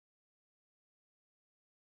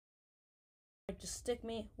just stick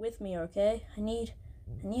with me, okay? I need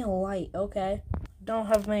a light, okay? Don't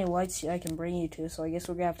have many lights I can bring you to, so I guess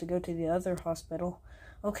we're gonna have to go to the other hospital.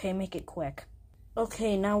 Okay, make it quick.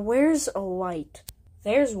 Okay, now where's a light?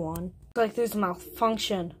 There's one. Looks like there's a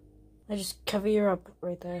malfunction. I just cover you up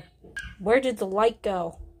right there. Where did the light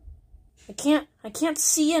go? I can't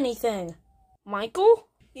see anything. Michael?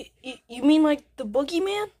 You mean like the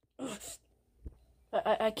boogeyman?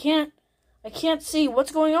 I can't see.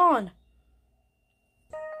 What's going on?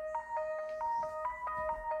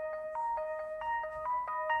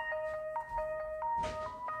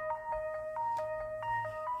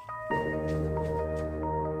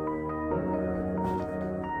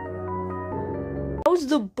 How's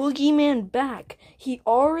the boogeyman back? He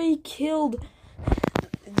already killed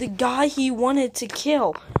the guy he wanted to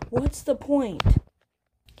kill. What's the point?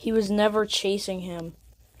 He was never chasing him.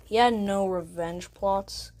 He had no revenge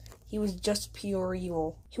plots. He was just pure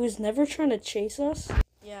evil. He was never trying to chase us.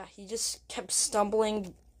 Yeah, he just kept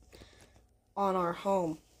stumbling on our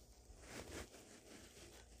home.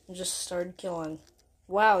 And just started killing.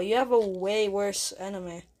 Wow, you have a way worse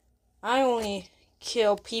enemy. I only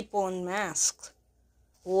kill people in masks.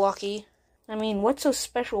 Lucky. I mean, what's so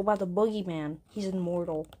special about the boogeyman? He's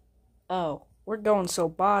immortal. Oh, we're going, so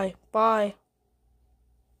bye. Bye.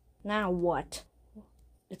 Now what?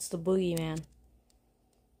 It's the boogeyman.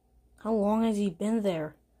 How long has he been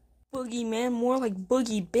there? Boogeyman, more like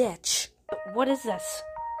boogie bitch. What is this?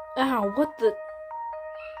 Ow, what the?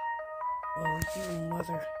 Oh, you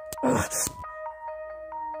mother. Ugh.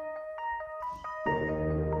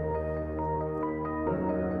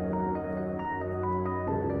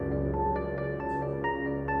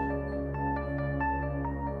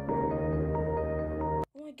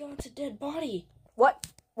 Oh my god, it's a dead body. What?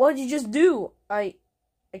 What did you just do? I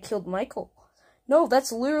killed Michael. No,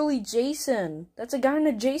 that's literally Jason. That's a guy in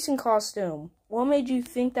a Jason costume. What made you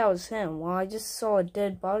think that was him? Well, I just saw a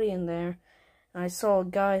dead body in there. And I saw a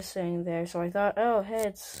guy sitting there. So I thought, oh, hey,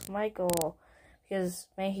 it's Michael. Because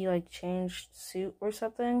maybe he, like, changed suit or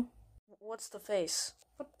something. What's the face?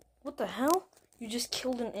 What the hell? You just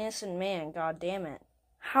killed an innocent man. God damn it.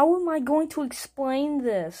 How am I going to explain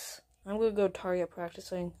this? I'm going to go target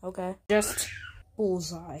practicing. Okay. Just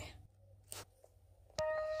bullseye.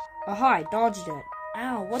 Aha, I dodged it.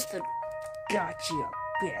 Ow, what the? Gotcha,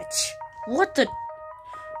 bitch. What the?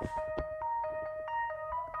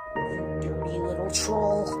 You dirty little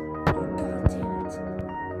troll. God damn it.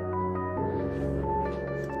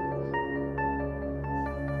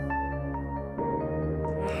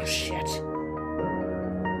 Oh, shit.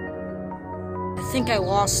 I think I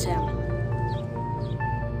lost him.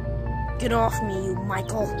 Get off me, you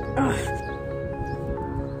Michael. Ugh.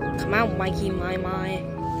 Come out, Mikey, my.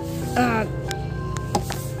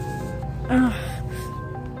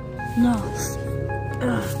 No.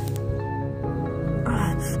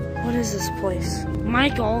 What is this place?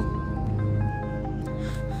 Michael!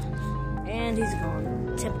 And he's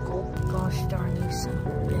gone. Typical. Gosh darn you, son of a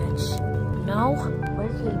bitch. No? Where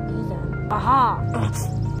could he be then? Aha!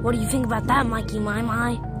 What do you think about that, Mikey, my?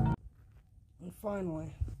 And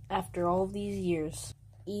finally, after all these years,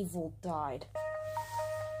 evil died.